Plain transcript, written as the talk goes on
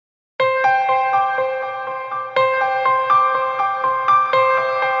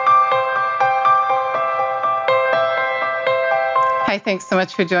Hi, thanks so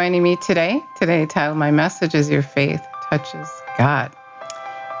much for joining me today. Today, I titled my message is Your Faith Touches God.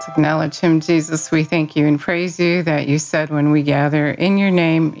 To acknowledge Him, Jesus, we thank you and praise you that you said when we gather in your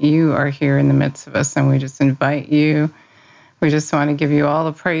name, you are here in the midst of us, and we just invite you. We just want to give you all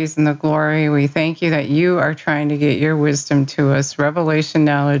the praise and the glory. We thank you that you are trying to get your wisdom to us, revelation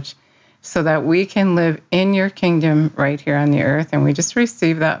knowledge, so that we can live in your kingdom right here on the earth. And we just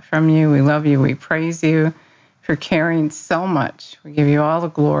receive that from you. We love you. We praise you for caring so much. We give you all the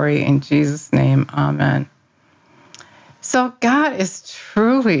glory in Jesus' name. Amen. So God is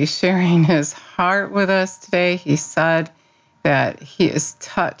truly sharing his heart with us today. He said that he is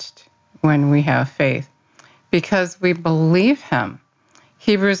touched when we have faith because we believe him.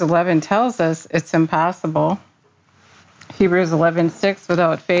 Hebrews 11 tells us it's impossible. Hebrews 11:6,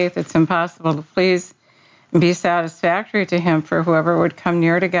 without faith, it's impossible to please and be satisfactory to him, for whoever would come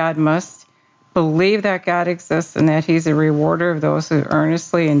near to God must believe that God exists and that he's a rewarder of those who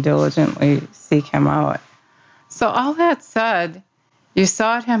earnestly and diligently seek him out. So all that said, you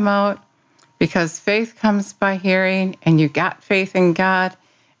sought him out because faith comes by hearing, and you got faith in God,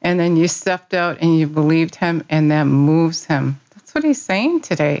 and then you stepped out and you believed him, and that moves him. That's what he's saying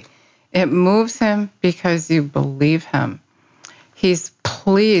today. It moves him because you believe him. He's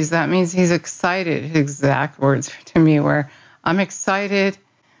pleased. That means he's excited. His exact words to me were, I'm excited.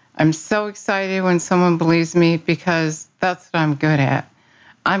 I'm so excited when someone believes me because that's what I'm good at.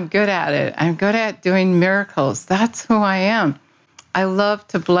 I'm good at it. I'm good at doing miracles. That's who I am. I love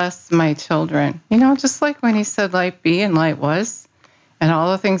to bless my children. You know, just like when he said light be and light was, and all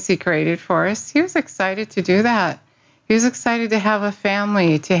the things he created for us, he was excited to do that. He was excited to have a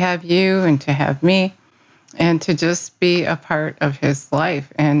family, to have you and to have me, and to just be a part of his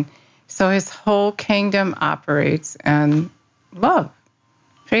life. And so his whole kingdom operates in love,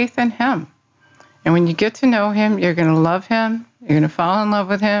 faith in him. And when you get to know him, you're going to love him, you're going to fall in love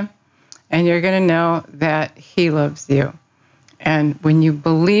with him, and you're going to know that he loves you. And when you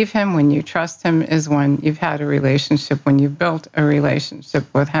believe him, when you trust him, is when you've had a relationship, when you've built a relationship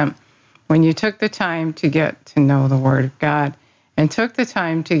with him, when you took the time to get to know the Word of God and took the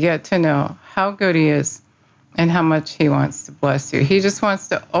time to get to know how good he is and how much he wants to bless you. He just wants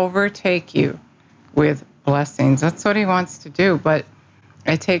to overtake you with blessings. That's what he wants to do. But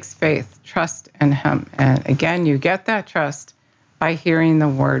it takes faith, trust in him. And again, you get that trust by hearing the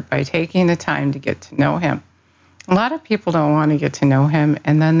word, by taking the time to get to know him. A lot of people don't want to get to know him,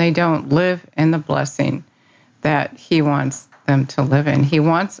 and then they don't live in the blessing that he wants them to live in. He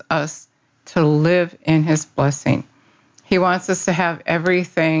wants us to live in his blessing. He wants us to have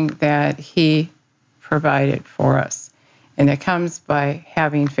everything that he provided for us. And it comes by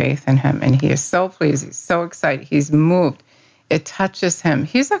having faith in him. And he is so pleased. He's so excited. He's moved. It touches him.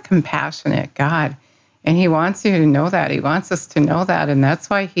 He's a compassionate God, and he wants you to know that. He wants us to know that, and that's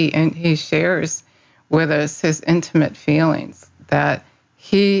why he shares with us his intimate feelings, that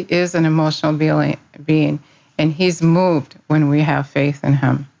he is an emotional being, and he's moved when we have faith in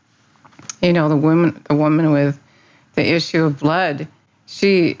him. You know, the woman with the issue of blood,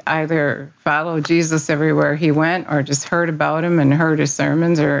 she either followed Jesus everywhere he went or just heard about him and heard his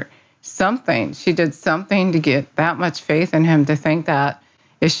sermons or something. She did something to get that much faith in him to think that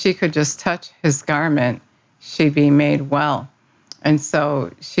if she could just touch his garment, she'd be made well. And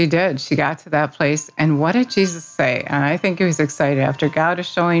so she did. She got to that place. And what did Jesus say? And I think he was excited. After God is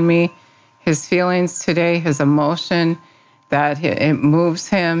showing me his feelings today, his emotion, that it moves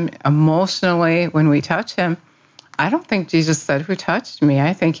him emotionally when we touch him. I don't think Jesus said, who touched me?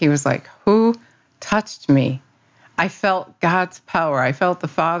 I think he was like, who touched me? I felt God's power. I felt the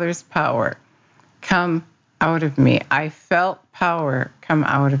Father's power come out of me. I felt power come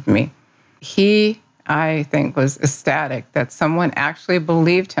out of me. He, I think, was ecstatic that someone actually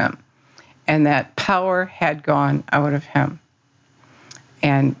believed him and that power had gone out of him.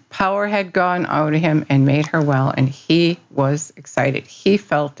 And power had gone out of him and made her well, and he was excited. He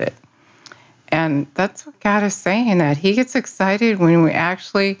felt it. And that's what God is saying, that he gets excited when we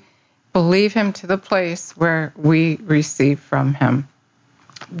actually believe him to the place where we receive from him.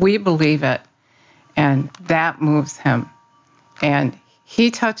 We believe it, and that moves him. And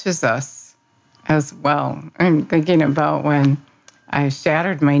he touches us as well. I'm thinking about when I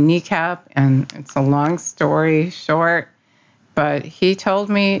shattered my kneecap, and it's a long story short, but he told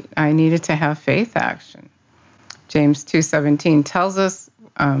me I needed to have faith action. James 2:17 tells us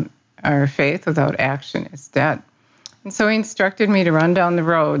our faith without action is dead. And so he instructed me to run down the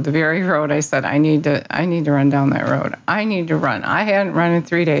road, the very road I said, I need to run down that road. I need to run. I hadn't run in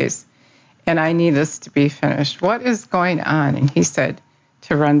 3 days, and I need this to be finished. What is going on? And he said,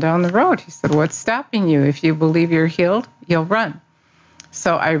 to run down the road. He said, what's stopping you? If you believe you're healed, you'll run.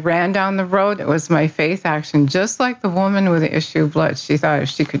 So I ran down the road. It was my faith action, just like the woman with the issue of blood. She thought if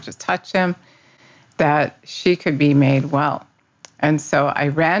she could just touch him, that she could be made well. And so I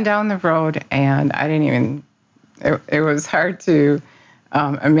ran down the road, and I didn't even, it was hard to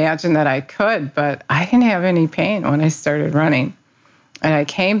imagine that I could, but I didn't have any pain when I started running. And I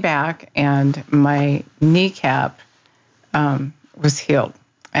came back, and my kneecap was healed.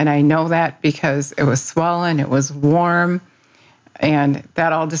 And I know that because it was swollen, it was warm, and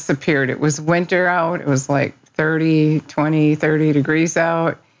that all disappeared. It was winter out. It was like 30 degrees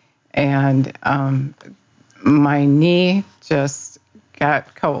out. And my knee just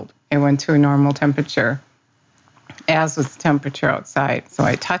got cold. It went to a normal temperature, as was the temperature outside. So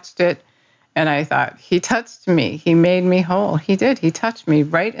I touched it, and I thought, he touched me. He made me whole. He did. He touched me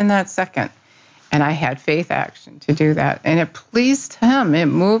right in that second. And I had faith action to do that. And it pleased him. It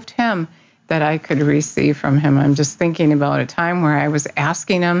moved him that I could receive from him. I'm just thinking about a time where I was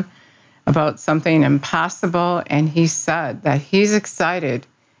asking him about something impossible, and he said that he's excited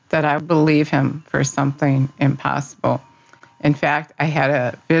that I believe him for something impossible. In fact, I had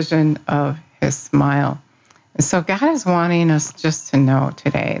a vision of his smile. And so God is wanting us just to know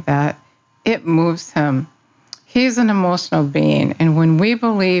today that it moves him. He's an emotional being. And when we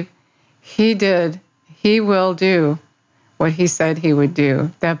believe he will do what he said he would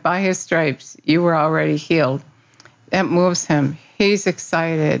do, that by his stripes you were already healed, it moves him. He's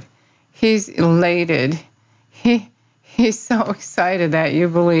excited. He's elated. He's so excited that you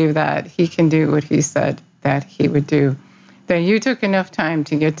believe that he can do what he said that he would do. That you took enough time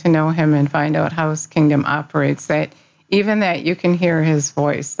to get to know him and find out how his kingdom operates, that even that you can hear his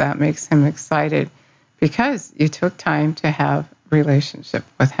voice, that makes him excited because you took time to have relationship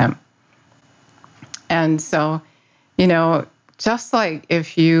with him. And so, just like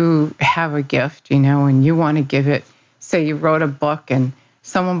if you have a gift, and you want to give it, say you wrote a book and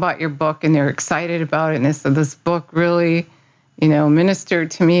someone bought your book and they're excited about it, and they said, this book really, ministered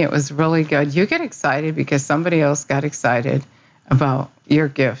to me. It was really good. You get excited because somebody else got excited about your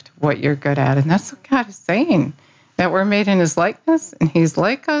gift, what you're good at. And that's what God is saying, that we're made in his likeness and he's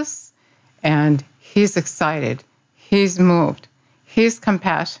like us, and he's excited. He's moved. He's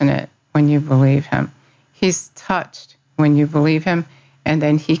compassionate when you believe him. He's touched when you believe him, and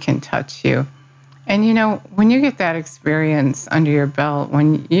then he can touch you. And when you get that experience under your belt,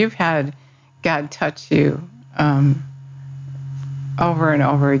 when you've had God touch you over and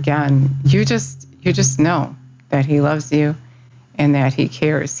over again, you just know that he loves you and that he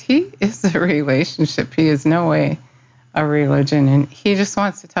cares. He is a relationship. He is no way a religion, and he just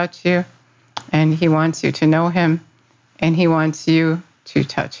wants to touch you, and he wants you to know him, and he wants you to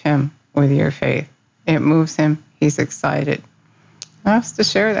touch him with your faith. It moves him. He's excited. I have to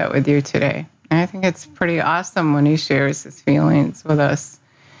share that with you today. And I think it's pretty awesome when he shares his feelings with us.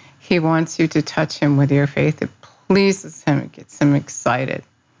 He wants you to touch him with your faith. It pleases him. It gets him excited.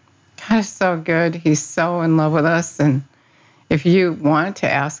 God is so good. He's so in love with us. And if you want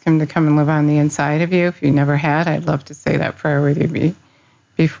to ask him to come and live on the inside of you, if you never had, I'd love to say that prayer with you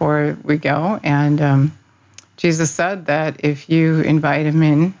before we go. And Jesus said that if you invite him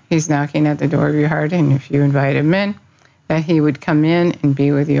in, he's knocking at the door of your heart. And if you invite him in, that he would come in and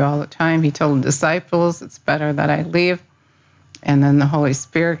be with you all the time. He told the disciples, it's better that I leave. And then the Holy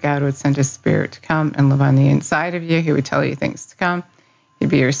Spirit, God would send his Spirit to come and live on the inside of you. He would tell you things to come. He'd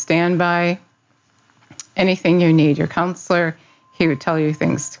be your standby. Anything you need, your counselor, he would tell you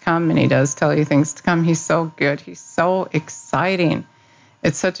things to come, and he does tell you things to come. He's so good. He's so exciting.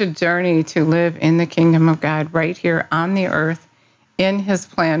 It's such a journey to live in the kingdom of God right here on the earth, in his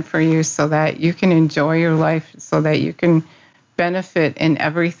plan for you, so that you can enjoy your life, so that you can benefit in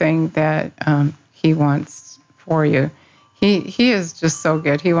everything that he wants for you. He is just so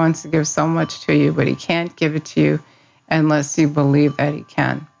good. He wants to give so much to you, but he can't give it to you unless you believe that he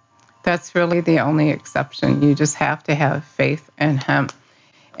can. That's really the only exception. You just have to have faith in him.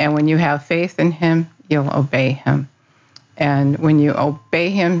 And when you have faith in him, you'll obey him. And when you obey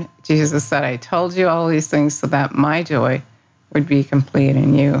him, Jesus said, I told you all these things so that my joy would be complete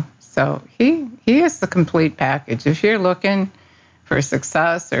in you. So he is the complete package. If you're looking for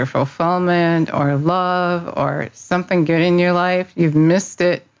success or fulfillment or love or something good in your life, you've missed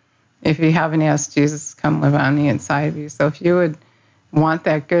it if you haven't asked Jesus to come live on the inside of you. So if you would want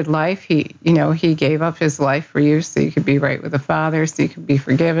that good life, he gave up his life for you so you could be right with the Father, so you could be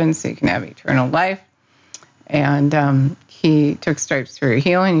forgiven, so you can have eternal life. And he took stripes for your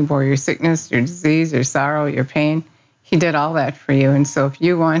healing. He bore your sickness, your disease, your sorrow, your pain. He did all that for you. And so if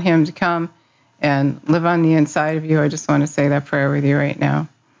you want him to come and live on the inside of you, I just want to say that prayer with you right now.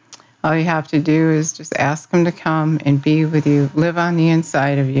 All you have to do is just ask him to come and be with you, live on the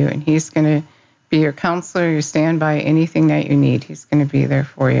inside of you, and he's going to be your counselor, your standby, anything that you need. He's going to be there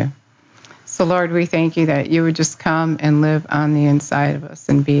for you. So, Lord, we thank you that you would just come and live on the inside of us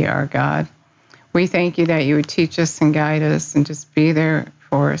and be our God. We thank you that you would teach us and guide us and just be there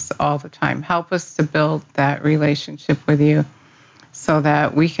for us all the time. Help us to build that relationship with you so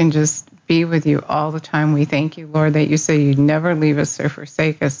that we can just be with you all the time. We thank you, Lord, that you say you'd never leave us or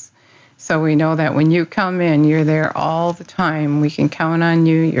forsake us. So we know that when you come in, you're there all the time. We can count on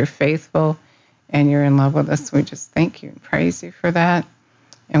you. You're faithful and you're in love with us. We just thank you and praise you for that.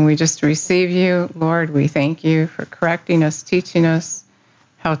 And we just receive you, Lord. We thank you for correcting us, teaching us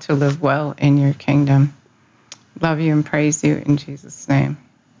how to live well in your kingdom. Love you and praise you in Jesus' name.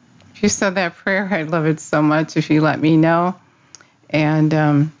 If you said that prayer, I'd love it so much if you let me know. And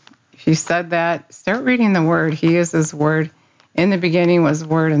if you said that, start reading the Word. He is His Word. In the beginning was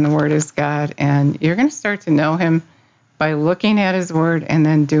Word, and the Word is God. And you're going to start to know Him by looking at His Word and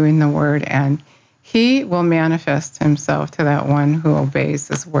then doing the Word. And He will manifest Himself to that one who obeys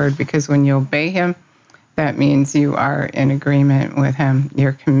His Word, because when you obey Him, that means you are in agreement with Him.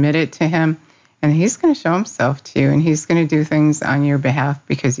 You're committed to Him, and He's going to show Himself to you, and He's going to do things on your behalf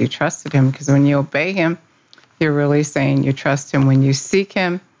because you trusted Him. Because when you obey Him, you're really saying you trust Him. When you seek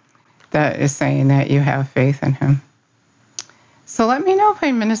Him, that is saying that you have faith in Him. So let me know if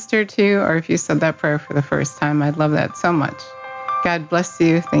I ministered to you or if you said that prayer for the first time. I'd love that so much. God bless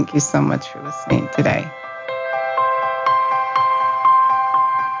you. Thank you so much for listening today.